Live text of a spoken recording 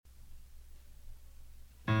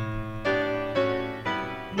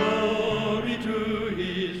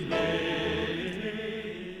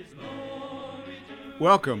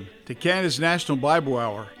Welcome to Canada's National Bible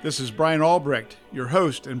Hour. This is Brian Albrecht, your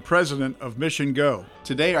host and president of Mission Go.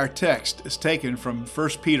 Today our text is taken from 1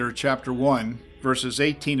 Peter chapter 1, verses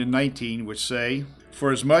 18 and 19, which say,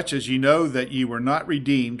 "For as much as ye know that ye were not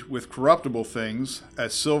redeemed with corruptible things,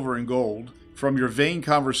 as silver and gold, from your vain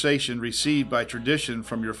conversation received by tradition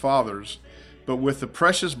from your fathers, but with the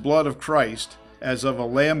precious blood of Christ, as of a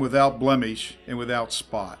lamb without blemish and without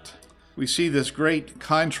spot." We see this great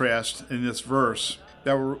contrast in this verse,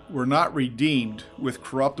 that we're not redeemed with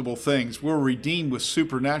corruptible things. We're redeemed with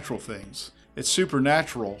supernatural things. It's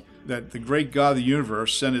supernatural that the great God of the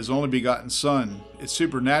universe sent his only begotten Son. It's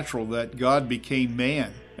supernatural that God became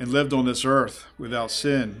man and lived on this earth without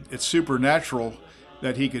sin. It's supernatural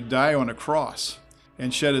that he could die on a cross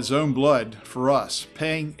and shed his own blood for us,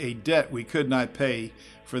 paying a debt we could not pay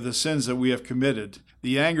for the sins that we have committed.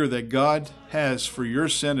 The anger that God has for your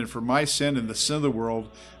sin and for my sin and the sin of the world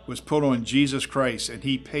was put on Jesus Christ, and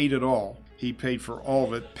he paid it all. He paid for all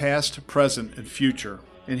of it, past, present, and future.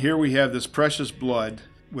 And here we have this precious blood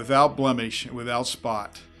without blemish and without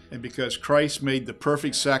spot. And because Christ made the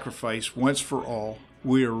perfect sacrifice once for all,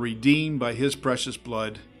 we are redeemed by his precious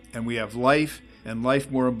blood, and we have life and life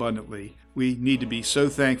more abundantly. We need to be so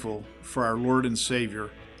thankful for our Lord and Savior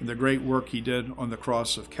and the great work he did on the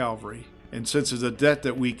cross of Calvary. And since it's a debt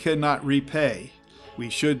that we cannot repay, we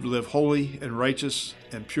should live holy and righteous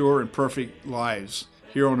and pure and perfect lives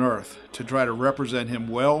here on earth to try to represent him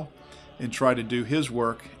well and try to do his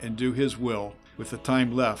work and do his will with the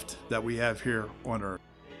time left that we have here on earth.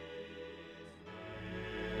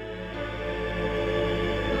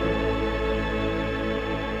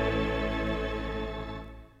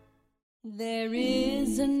 There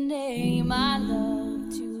is a name I love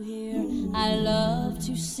to hear, I love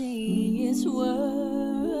to sing its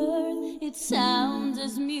word. It sounds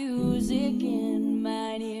as music in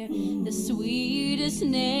mine ear, the sweetest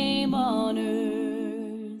name on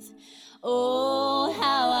earth. Oh,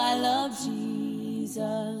 how I love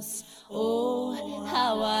Jesus. Oh,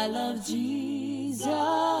 how I love Jesus.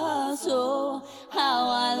 Oh, how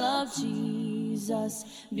I love Jesus,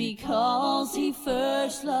 because he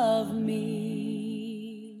first loved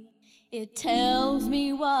me. It tells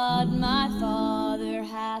me what my Father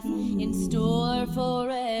hath in store for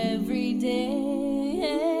every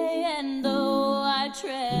day. And though I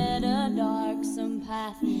tread a darksome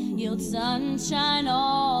path, yield sunshine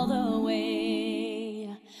all the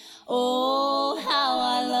way. Oh, how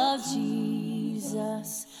I love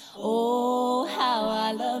Jesus. Oh, how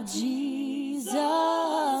I love Jesus.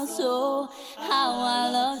 Oh, how I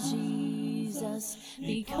love Jesus,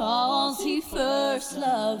 because he first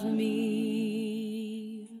loved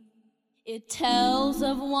me. It tells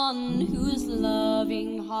of one whose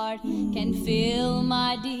loving heart can fill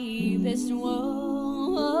my deepest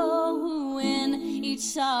woe, when each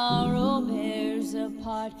sorrow bears a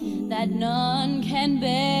part that none can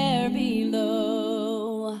bear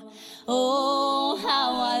below. Oh,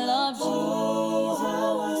 how I love Jesus.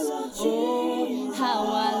 Oh, how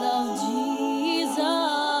I love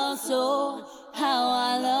Jesus. Oh, how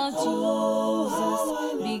I love Jesus,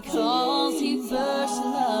 because he first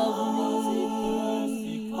loved me.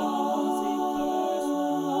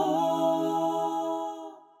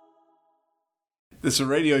 This is a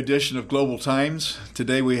radio edition of Global Times.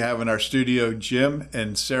 Today we have in our studio Jim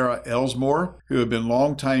and Sarah Elsmore, who have been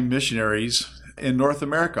longtime missionaries in North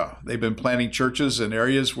America. They've been planting churches in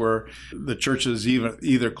areas where the church is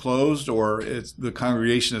either closed or the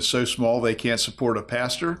congregation is so small they can't support a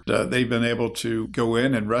pastor. They've been able to go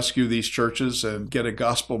in and rescue these churches and get a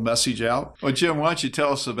gospel message out. Well, Jim, why don't you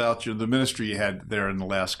tell us about the ministry you had there in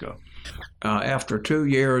Alaska? After 2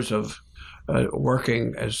 years of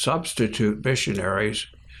working as substitute missionaries,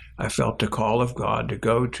 I felt the call of God to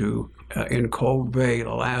go to in Cold Bay,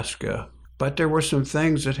 Alaska. But there were some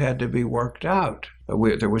things that had to be worked out.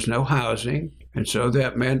 There was no housing, and so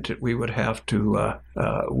that meant that we would have to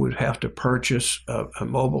purchase a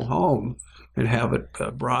mobile home and have it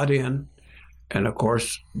brought in. And of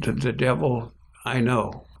course, the devil, I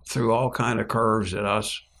know, threw all kind of curves at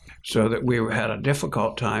us, so that we had a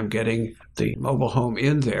difficult time getting the mobile home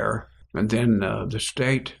in there. And then the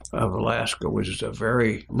state of Alaska was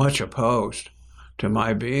very much opposed to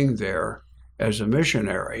my being there as a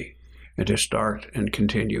missionary and to start and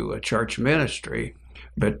continue a church ministry.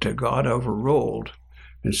 But God overruled.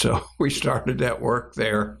 And so we started that work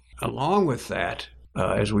there. Along with that,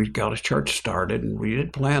 as we got a church started, and we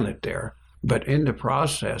did plant it there. But in the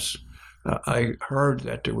process, I heard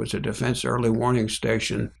that there was a defense early warning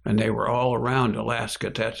station, and they were all around Alaska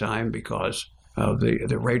at that time because of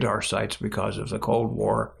the radar sites because of the Cold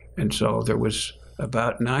War. And so there was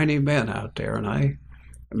about 90 men out there, and I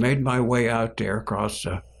made my way out there across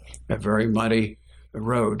a very muddy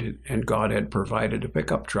road, and God had provided a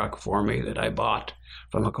pickup truck for me that I bought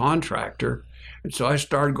from a contractor. And so I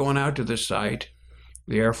started going out to the site,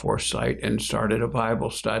 the Air Force site, and started a Bible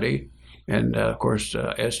study. And of course,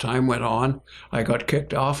 as time went on, I got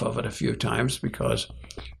kicked off of it a few times because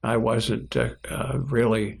I wasn't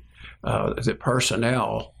really the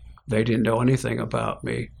personnel. They didn't know anything about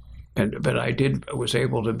me. But I was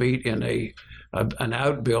able to meet in an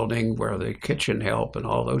outbuilding where the kitchen help and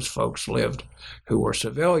all those folks lived who were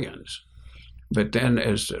civilians. But then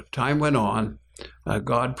as time went on,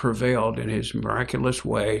 God prevailed in his miraculous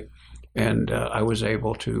way, and I was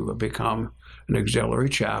able to become an auxiliary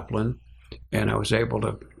chaplain, and I was able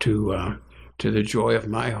to the joy of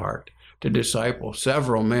my heart, to disciple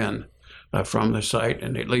several men from the site,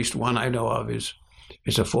 and at least one I know of is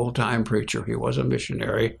a full-time preacher. He was a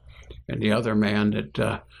missionary. And the other man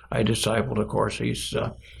that I discipled, of course, he's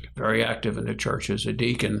very active in the church as a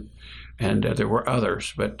deacon, and there were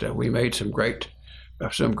others. But we made some great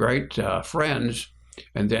friends.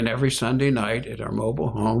 And then every Sunday night at our mobile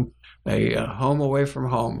home, a home away from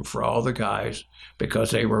home for all the guys,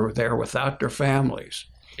 because they were there without their families.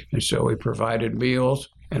 And so we provided meals,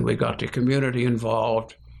 and we got the community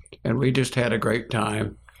involved, and we just had a great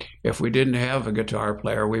time. If we didn't have a guitar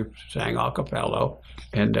player, we sang a cappella.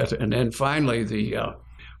 And then finally, the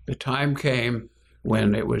time came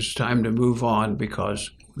when it was time to move on, because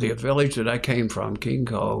the village that I came from, King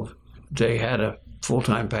Cove, they had a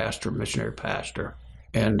full-time pastor, missionary pastor,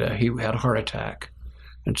 and he had a heart attack.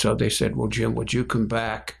 And so they said, well, Jim, would you come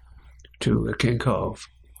back to King Cove?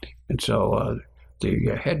 And so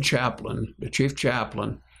the head chaplain, the chief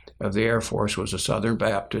chaplain of the Air Force, was a Southern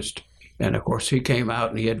Baptist. And of course, he came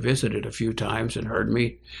out and he had visited a few times and heard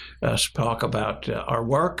me talk about our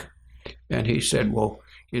work. And he said, well,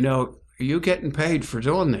 are you getting paid for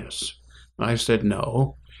doing this? And I said,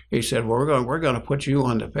 no. He said, well, we're going to put you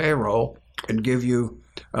on the payroll and give you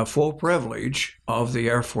a full privilege of the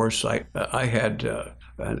Air Force site. I had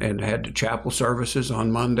and had chapel services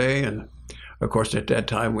on Monday. And of course, at that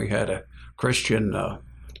time, we had a Christian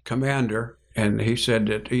commander. And he said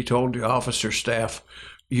that he told the officer staff,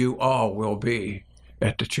 you all will be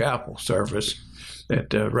at the chapel service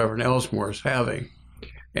that Reverend Elsmore is having.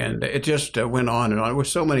 And it just went on and on. With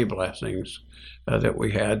so many blessings that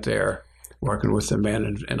we had there working with the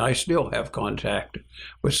men. And I still have contact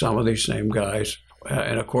with some of these same guys.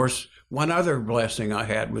 And of course, one other blessing I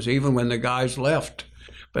had was even when the guys left,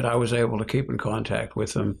 but I was able to keep in contact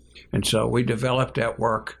with them. And so we developed that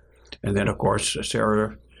work. And then, of course,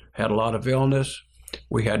 Sarah had a lot of illness.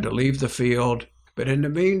 We had to leave the field. But in the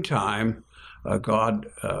meantime,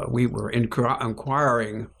 we were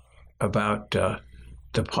inquiring about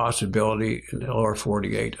the possibility in the lower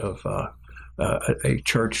 48 of a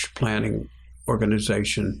church planning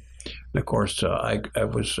organization. And of course, I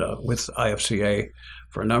was with IFCA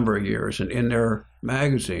for a number of years, and in their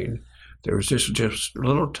magazine, there was just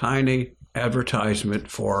little tiny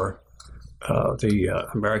advertisement for the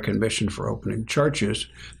American Mission for Opening Churches.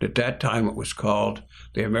 At that time, it was called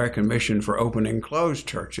the American Mission for Opening Closed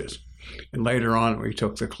Churches. And later on, we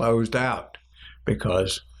took the closed out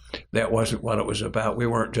because that wasn't what it was about. We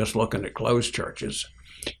weren't just looking at closed churches.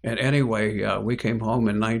 And anyway, we came home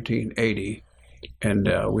in 1980,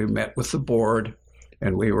 and we met with the board,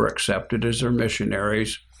 and we were accepted as their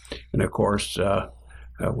missionaries. And of course,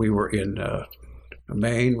 we were in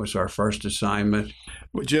Maine was our first assignment.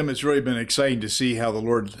 Well, Jim, it's really been exciting to see how the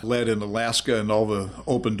Lord led in Alaska and all the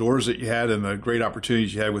open doors that you had and the great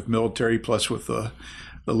opportunities you had with military, plus with the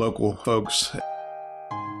local folks.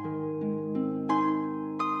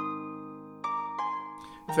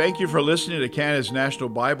 Thank you for listening to Canada's National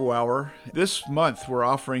Bible Hour. This month, we're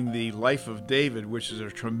offering the Life of David, which is a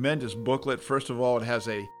tremendous booklet. First of all, it has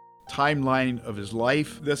a timeline of his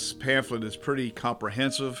life. This pamphlet is pretty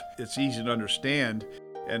comprehensive. It's easy to understand,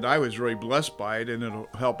 and I was really blessed by it, and it'll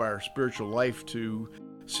help our spiritual life to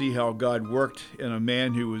see how God worked in a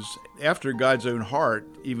man who was after God's own heart,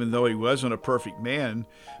 even though he wasn't a perfect man,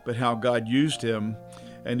 but how God used him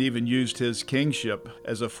and even used his kingship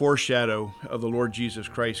as a foreshadow of the Lord Jesus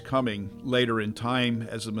Christ coming later in time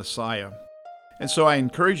as the Messiah. And so I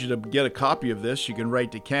encourage you to get a copy of this. You can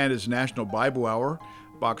write to Canada's National Bible Hour,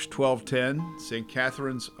 Box 1210, St.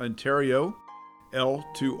 Catharines, Ontario,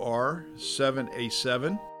 L2R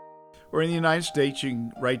 7A7. Or in the United States, you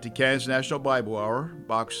can write to Canada's National Bible Hour,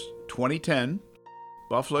 Box 2010,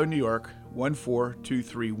 Buffalo, New York,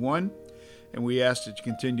 14231. And we ask that you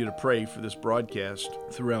continue to pray for this broadcast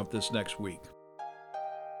throughout this next week.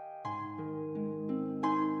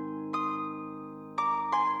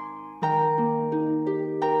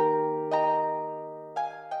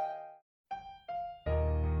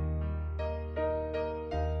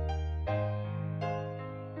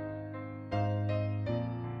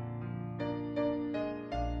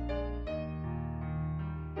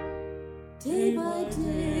 Day by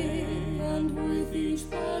day and with each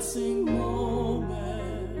passing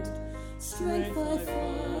moment, strength I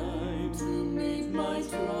find to meet my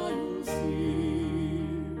trials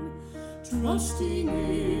here, trusting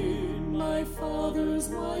in my Father's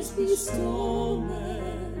wise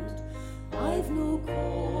bestowment. I've no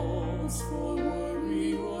cause for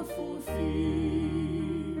worry or for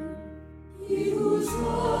fear. He whose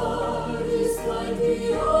heart is kind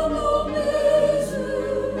beyond all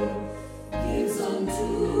measure gives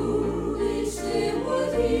unto each day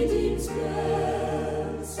what he deems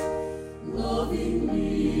best. Loving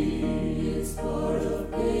me is part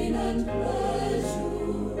of pain and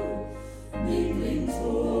pleasure, mingling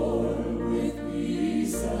toil with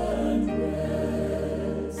peace and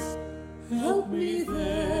rest. Help me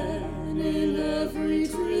then in every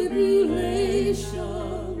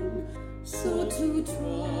tribulation, so to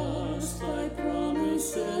trust thy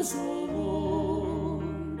promises, O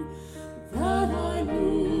Lord, that I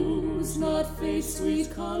lose not faith's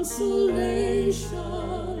sweet consolation,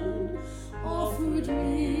 offered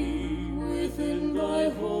me within thy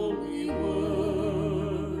holy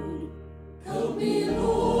word. Help me,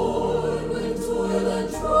 Lord, when toil and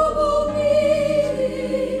trouble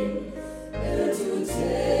meeting, ere to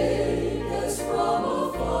take as from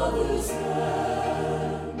a father's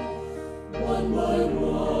hand, one by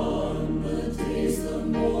one, the days, the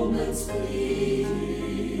moments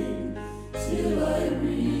fleeting, till I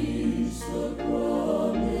reach the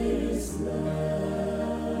promised land.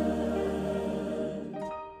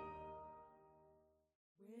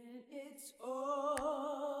 When it's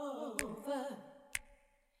over,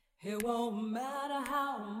 it won't matter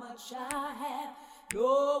how much I have.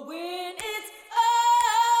 No, when it's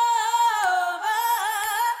over,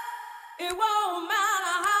 it won't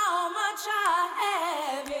matter how much I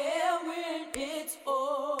have. Yeah, when it's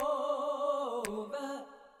over,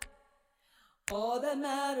 all that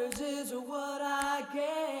matters is what I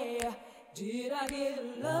gave. Did I give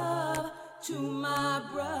love to my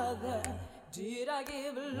brother? Did I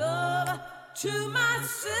give love to my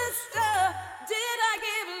sister? Did I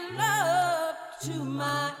give love to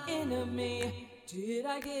my enemy? Did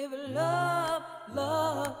I give love,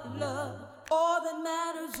 love, love? All that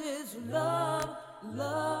matters is love,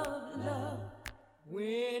 love, love.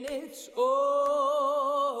 When it's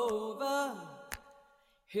over,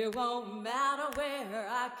 it won't matter where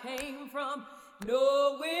I came from.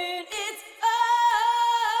 No, when it's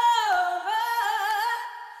over,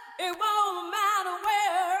 it won't matter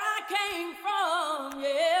where I came from.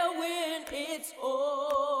 Yeah, when it's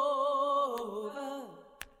over,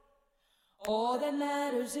 all that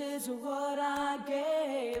matters is what I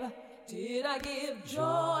gave. Did I give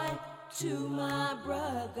joy to my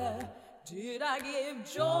brother? Did I give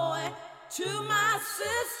joy to my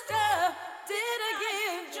sister? Did I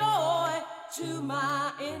give joy to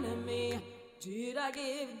my enemy? Did I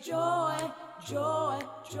give joy, joy,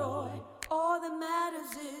 joy? All that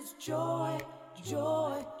matters is joy,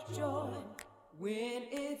 joy, joy. When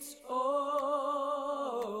it's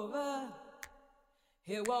over,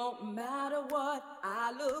 it won't matter what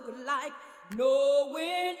I look like. No,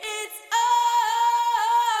 when it's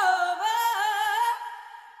over,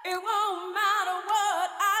 it won't matter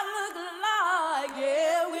what I look like.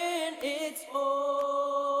 Yeah, when it's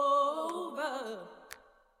over,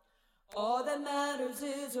 all that matters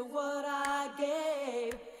is what I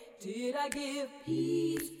gave. Did I give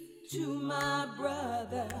peace to my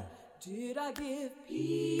brother? Did I give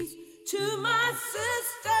peace to my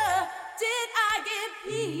sister? Did I give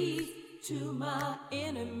peace to my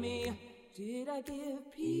enemy? Did I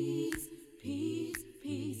give peace, peace,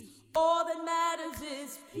 peace? All that matters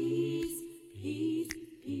is peace, peace,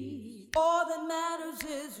 peace. All that matters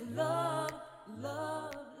is love,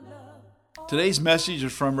 love, love. Today's message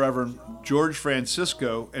is from Reverend George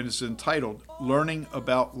Francisco and is entitled Learning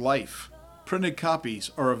About Life. Printed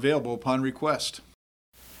copies are available upon request.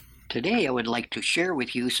 Today I would like to share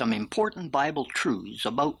with you some important Bible truths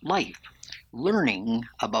about life. Learning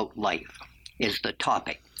about life is the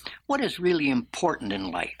topic. What is really important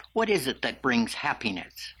in life? What is it that brings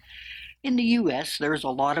happiness? In the U.S., there is a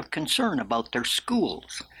lot of concern about their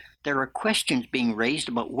schools. There are questions being raised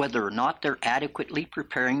about whether or not they're adequately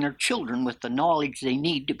preparing their children with the knowledge they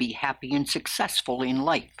need to be happy and successful in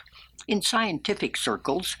life. In scientific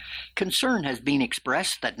circles, concern has been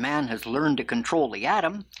expressed that man has learned to control the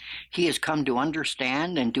atom. He has come to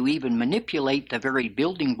understand and to even manipulate the very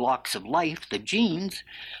building blocks of life, the genes,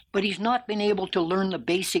 but he's not been able to learn the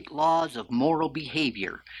basic laws of moral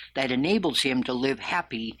behavior that enables him to live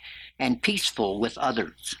happy and peaceful with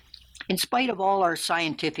others. In spite of all our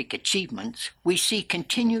scientific achievements, we see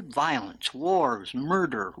continued violence, wars,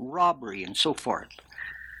 murder, robbery, and so forth.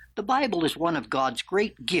 The Bible is one of God's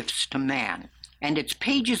great gifts to man, and its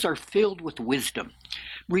pages are filled with wisdom,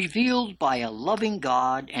 revealed by a loving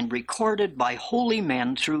God and recorded by holy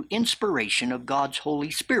men through inspiration of God's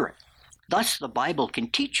Holy Spirit. Thus, the Bible can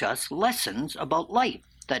teach us lessons about life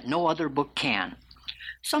that no other book can.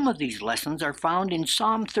 Some of these lessons are found in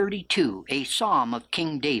Psalm 32, a psalm of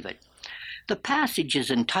King David. The passage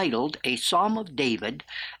is entitled A Psalm of David,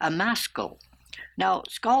 a maskil. Now,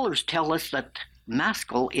 scholars tell us that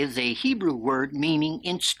maskil is a Hebrew word meaning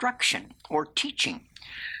instruction or teaching.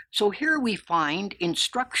 So here we find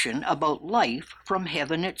instruction about life from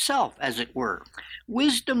heaven itself, as it were,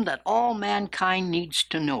 wisdom that all mankind needs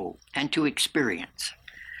to know and to experience.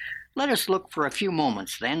 Let us look for a few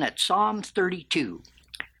moments then at Psalm 32.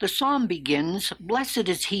 The psalm begins, "Blessed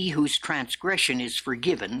is he whose transgression is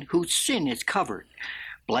forgiven, whose sin is covered.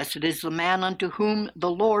 Blessed is the man unto whom the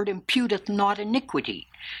Lord imputeth not iniquity,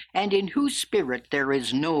 and in whose spirit there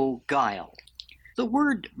is no guile." The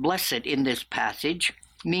word blessed in this passage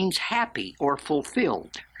means happy or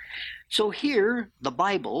fulfilled. So here the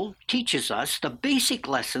Bible teaches us the basic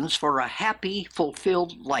lessons for a happy,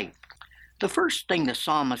 fulfilled life. The first thing the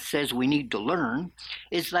psalmist says we need to learn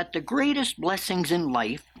is that the greatest blessings in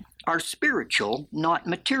life are spiritual, not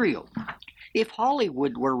material. If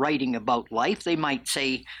Hollywood were writing about life, they might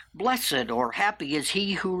say, "Blessed or happy is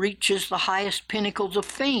he who reaches the highest pinnacles of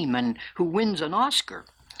fame and who wins an Oscar."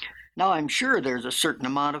 Now, I'm sure there's a certain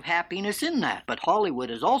amount of happiness in that, but Hollywood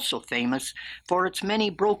is also famous for its many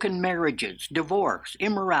broken marriages, divorce,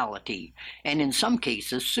 immorality, and in some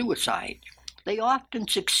cases, suicide. They often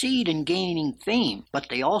succeed in gaining fame, but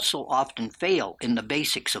they also often fail in the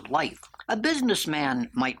basics of life. A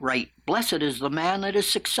businessman might write, "Blessed is the man that is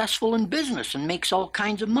successful in business and makes all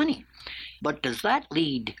kinds of money." But does that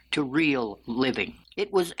lead to real living?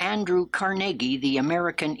 It was Andrew Carnegie, the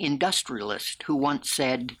American industrialist, who once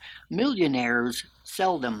said, "Millionaires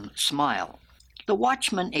seldom smile." The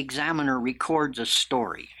Watchman Examiner records a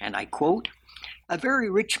story, and I quote, "A very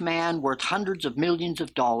rich man worth hundreds of millions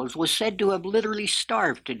of dollars was said to have literally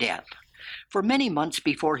starved to death. For many months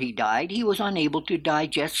before he died, he was unable to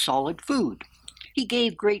digest solid food. He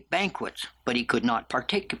gave great banquets, but he could not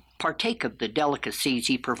partake of the delicacies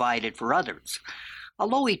he provided for others.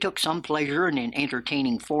 Although he took some pleasure in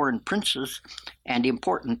entertaining foreign princes and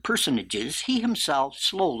important personages, he himself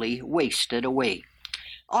slowly wasted away.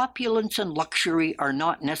 Opulence and luxury are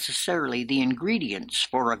not necessarily the ingredients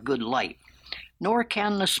for a good life, nor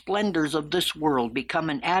can the splendors of this world become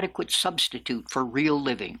an adequate substitute for real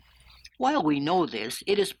living. While we know this,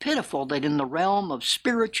 it is pitiful that in the realm of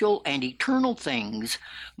spiritual and eternal things,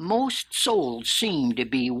 most souls seem to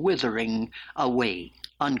be withering away."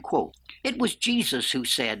 Unquote. It was Jesus who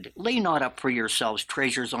said, "Lay not up for yourselves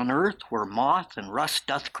treasures on earth, where moth and rust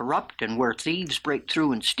doth corrupt, and where thieves break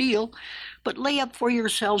through and steal, but lay up for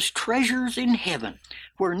yourselves treasures in heaven,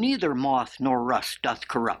 where neither moth nor rust doth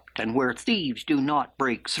corrupt, and where thieves do not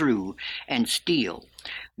break through and steal."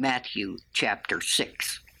 Matthew chapter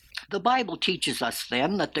 6. The Bible teaches us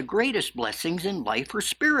then that the greatest blessings in life are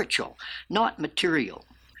spiritual, not material.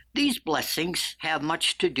 These blessings have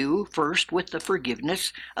much to do, first, with the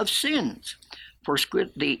forgiveness of sins. For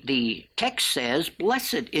the text says,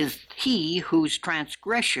 "Blessed is he whose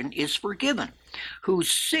transgression is forgiven, whose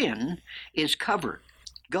sin is covered."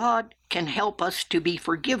 God can help us to be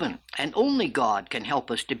forgiven, and only God can help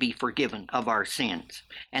us to be forgiven of our sins.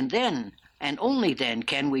 And then, and only then,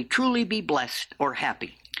 can we truly be blessed or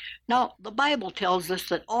happy. Now, the Bible tells us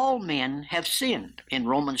that all men have sinned. In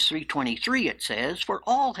Romans 3:23 it says, "For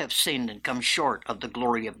all have sinned and come short of the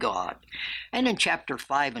glory of God." And in chapter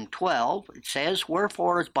 5 and 12 it says,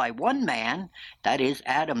 "Wherefore as by one man, that is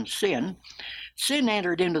Adam's sin, sin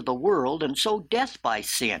entered into the world, and so death by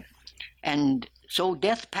sin. And so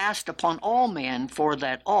death passed upon all men, for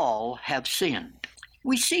that all have sinned."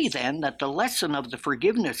 We see then that the lesson of the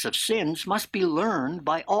forgiveness of sins must be learned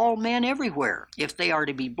by all men everywhere if they are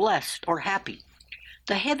to be blessed or happy.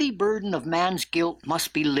 The heavy burden of man's guilt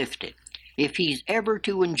must be lifted if he's ever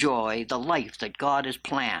to enjoy the life that God has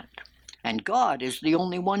planned. And God is the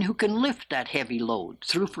only one who can lift that heavy load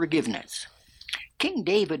through forgiveness. King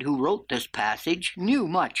David, who wrote this passage, knew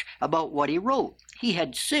much about what he wrote. He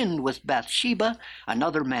had sinned with Bathsheba,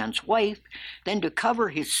 another man's wife. Then to cover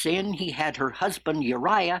his sin, he had her husband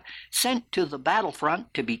Uriah sent to the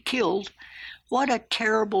battlefront to be killed. What a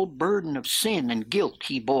terrible burden of sin and guilt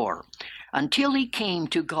he bore, until he came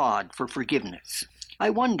to God for forgiveness.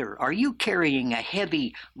 I wonder, are you carrying a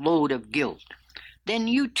heavy load of guilt? then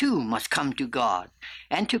you too must come to God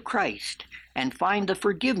and to Christ and find the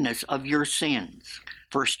forgiveness of your sins.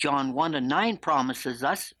 1 John 1:9 promises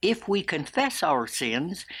us, if we confess our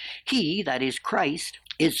sins, he, that is Christ,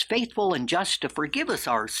 is faithful and just to forgive us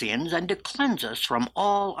our sins and to cleanse us from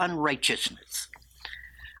all unrighteousness.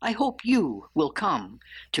 I hope you will come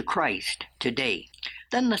to Christ today.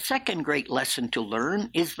 Then the second great lesson to learn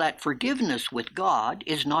is that forgiveness with God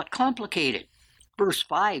is not complicated. Verse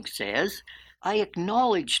 5 says, I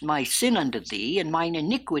acknowledged my sin unto thee, and mine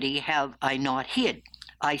iniquity have I not hid.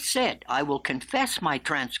 I said, I will confess my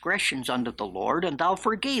transgressions unto the Lord, and thou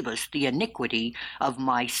forgavest the iniquity of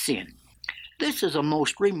my sin. This is a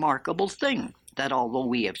most remarkable thing, that although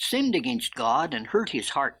we have sinned against God and hurt his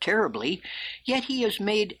heart terribly, yet he has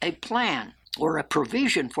made a plan or a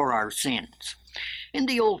provision for our sins. In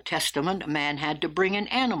the Old Testament, a man had to bring an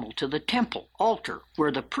animal to the temple altar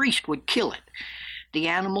where the priest would kill it. The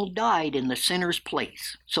animal died in the sinner's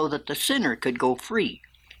place so that the sinner could go free.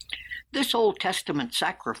 This Old Testament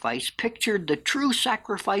sacrifice pictured the true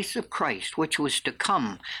sacrifice of Christ, which was to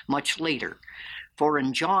come much later. For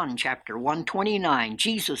in John chapter 1:29,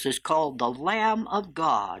 Jesus is called the Lamb of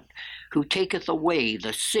God, who taketh away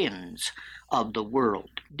the sins of the world.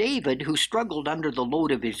 David, who struggled under the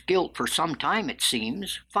load of his guilt for some time, it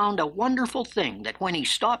seems, found a wonderful thing that when he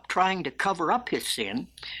stopped trying to cover up his sin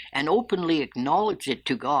and openly acknowledged it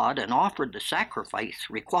to God and offered the sacrifice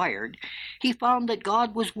required, he found that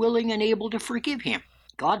God was willing and able to forgive him.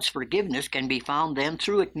 God's forgiveness can be found then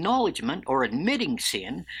through acknowledgement or admitting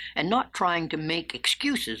sin and not trying to make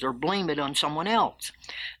excuses or blame it on someone else.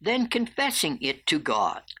 Then confessing it to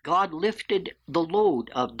God. God lifted the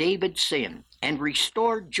load of David's sin and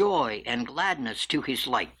restored joy and gladness to his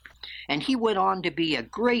life. And he went on to be a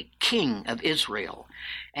great king of Israel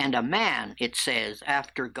and a man, it says,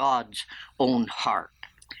 after God's own heart.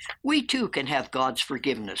 We too can have God's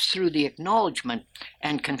forgiveness through the acknowledgement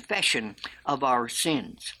and confession of our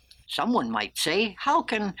sins. Someone might say, how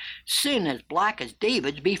can sin as black as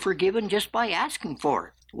David's be forgiven just by asking for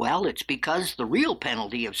it? Well, it's because the real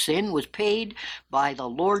penalty of sin was paid by the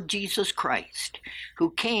Lord Jesus Christ,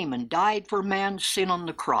 who came and died for man's sin on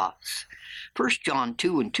the cross. 1 John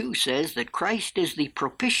 2:2 says that Christ is the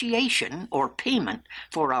propitiation or payment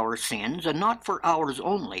for our sins, and not for ours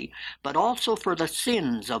only, but also for the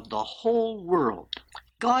sins of the whole world.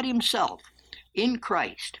 God himself, in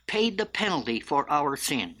Christ, paid the penalty for our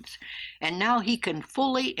sins, and now he can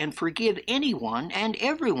fully and forgive anyone and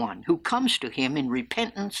everyone who comes to him in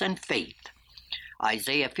repentance and faith.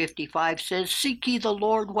 Isaiah 55 says, Seek ye the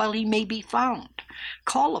Lord while he may be found.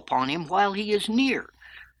 Call upon him while he is near.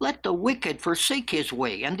 Let the wicked forsake his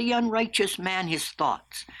way, and the unrighteous man his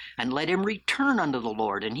thoughts. And let him return unto the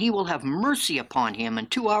Lord, and he will have mercy upon him and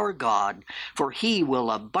to our God, for he will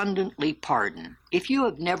abundantly pardon. If you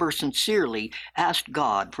have never sincerely asked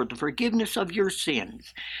God for the forgiveness of your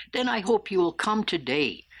sins, then I hope you will come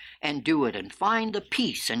today and do it and find the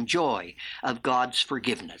peace and joy of God's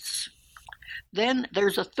forgiveness. Then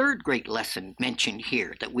there's a third great lesson mentioned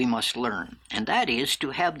here that we must learn, and that is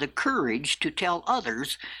to have the courage to tell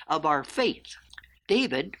others of our faith.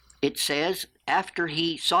 David, it says, after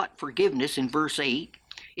he sought forgiveness in verse 8,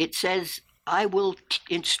 it says, I will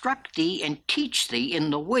instruct thee and teach thee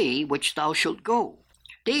in the way which thou shalt go.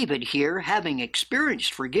 David here, having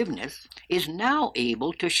experienced forgiveness, is now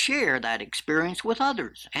able to share that experience with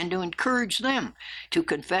others and to encourage them to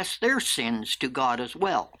confess their sins to God as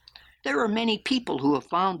well. There are many people who have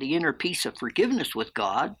found the inner peace of forgiveness with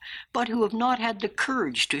God, but who have not had the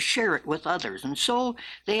courage to share it with others, and so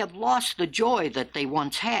they have lost the joy that they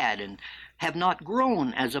once had and have not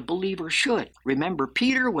grown as a believer should. Remember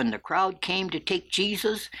Peter, when the crowd came to take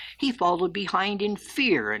Jesus, he followed behind in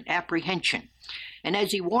fear and apprehension. And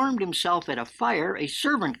as he warmed himself at a fire, a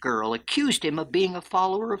servant girl accused him of being a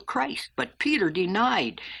follower of Christ, but Peter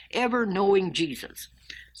denied ever knowing Jesus.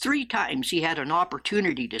 3 times he had an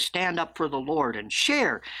opportunity to stand up for the Lord and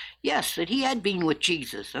share, yes, that he had been with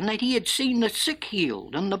Jesus and that he had seen the sick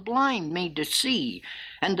healed and the blind made to see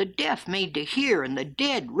and the deaf made to hear and the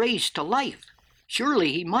dead raised to life.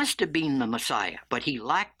 Surely he must have been the Messiah, but he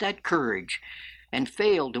lacked that courage and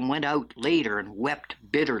failed and went out later and wept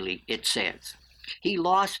bitterly, it says. He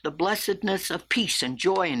lost the blessedness of peace and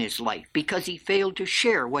joy in his life because he failed to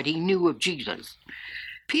share what he knew of Jesus.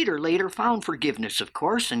 Peter later found forgiveness, of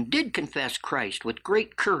course, and did confess Christ with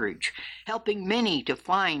great courage, helping many to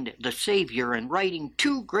find the Savior and writing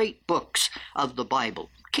 2 great books of the Bible.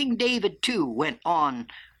 King David, too, went on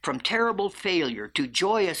from terrible failure to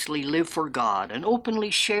joyously live for God and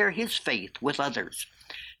openly share his faith with others.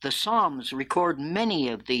 The Psalms record many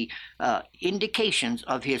of the indications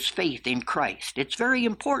of his faith in Christ. It's very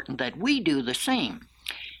important that we do the same.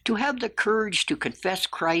 To have the courage to confess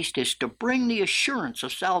Christ is to bring the assurance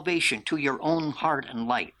of salvation to your own heart and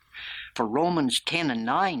life. For Romans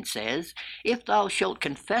 10:9 says, "If thou shalt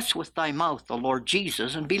confess with thy mouth the Lord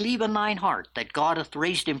Jesus, and believe in thine heart that God hath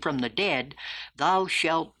raised him from the dead, thou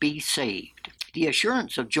shalt be saved." The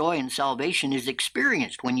assurance of joy and salvation is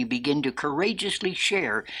experienced when you begin to courageously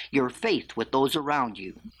share your faith with those around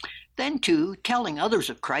you. Then, too, telling others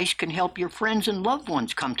of Christ can help your friends and loved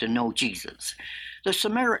ones come to know Jesus. The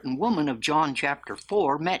Samaritan woman of John chapter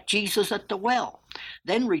 4 met Jesus at the well,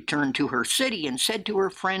 then returned to her city and said to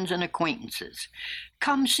her friends and acquaintances,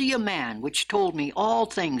 "Come see a man which told me all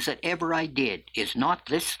things that ever I did. Is not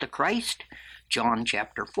this the Christ?" John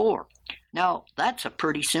chapter 4. Now, that's a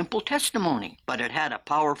pretty simple testimony, but it had a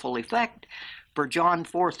powerful effect. For John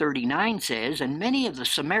 4:39 says, "And many of the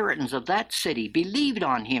Samaritans of that city believed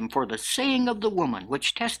on him for the saying of the woman,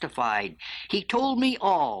 which testified, He told me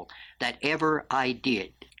all that ever I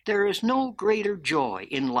did." There is no greater joy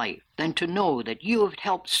in life than to know that you have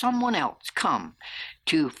helped someone else come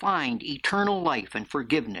to find eternal life and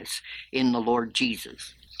forgiveness in the Lord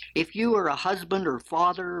Jesus. If you are a husband or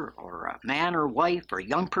father or a man or wife or a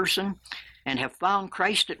young person and have found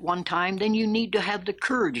Christ at one time, then you need to have the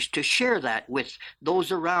courage to share that with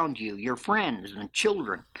those around you, your friends and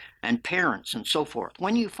children and parents and so forth.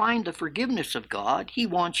 When you find the forgiveness of God, He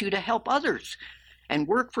wants you to help others and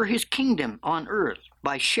work for His kingdom on earth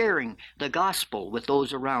by sharing the gospel with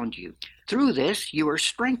those around you. Through this, you are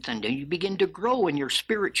strengthened and you begin to grow in your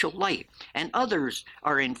spiritual life, and others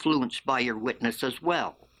are influenced by your witness as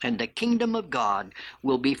well, and the kingdom of God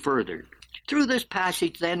will be furthered. Through this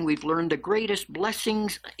passage, then, we've learned the greatest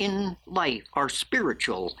blessings in life are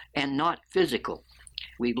spiritual and not physical.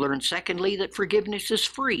 We've learned, secondly, that forgiveness is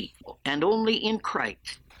free and only in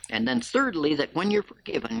Christ. And then thirdly, that when you're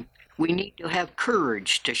forgiven, we need to have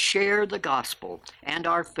courage to share the gospel and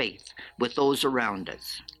our faith with those around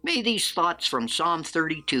us. May these thoughts from Psalm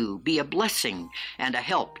 32 be a blessing and a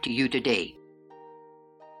help to you today.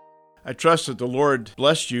 I trust that the Lord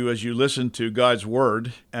blessed you as you listen to God's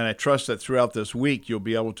Word, and I trust that throughout this week you'll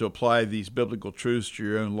be able to apply these biblical truths to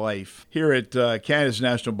your own life. Here at Canada's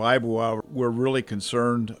National Bible Hour, we're really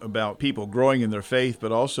concerned about people growing in their faith,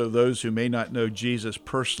 but also those who may not know Jesus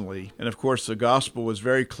personally. And of course, the gospel was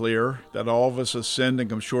very clear that all of us have sinned and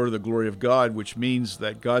come short of the glory of God, which means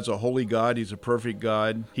that God's a holy God, He's a perfect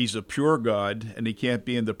God, He's a pure God, and He can't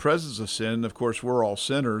be in the presence of sin. Of course, we're all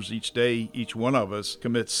sinners. Each day, each one of us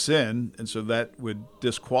commits sin. And so that would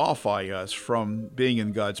disqualify us from being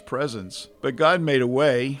in God's presence. But God made a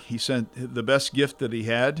way. He sent the best gift that He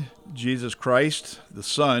had. Jesus Christ, the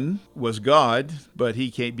Son, was God, but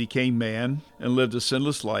He became man and lived a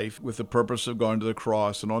sinless life with the purpose of going to the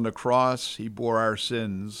cross. And on the cross, He bore our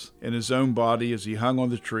sins in His own body as He hung on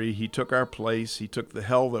the tree. He took our place. He took the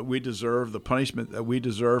hell that we deserve, the punishment that we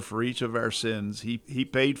deserve for each of our sins. He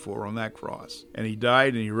paid for on that cross. And He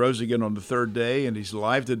died and He rose again on the third day, and He's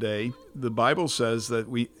alive today. The Bible says that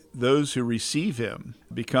those who receive Him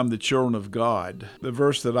become the children of God. The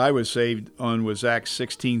verse that I was saved on was Acts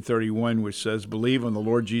 16:31, which says, "Believe on the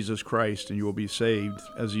Lord Jesus Christ and you will be saved."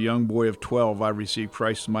 As a young boy of 12, I received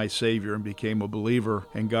Christ as my Savior and became a believer,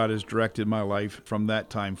 and God has directed my life from that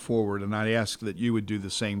time forward. And I ask that you would do the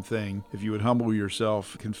same thing. If you would humble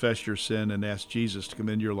yourself, confess your sin, and ask Jesus to come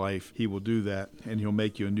into your life, He will do that, and He'll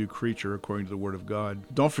make you a new creature according to the Word of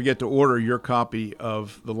God. Don't forget to order your copy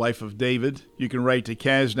of The Life of David. You can write to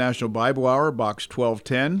Canada's National Bible Hour, Box 1210,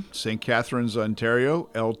 St. Catharines, Ontario,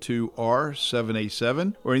 L2R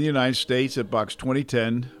 787, or in the United States at Box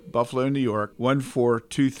 2010, Buffalo, New York,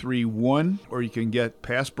 14231, or you can get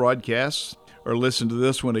past broadcasts or listen to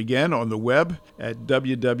this one again on the web at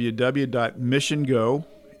www.missiongo.org.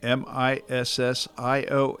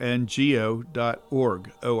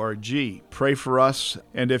 missiongo.org. Pray for us,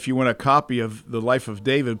 and if you want a copy of The Life of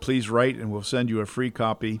David, please write and we'll send you a free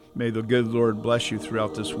copy. May the good Lord bless you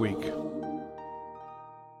throughout this week.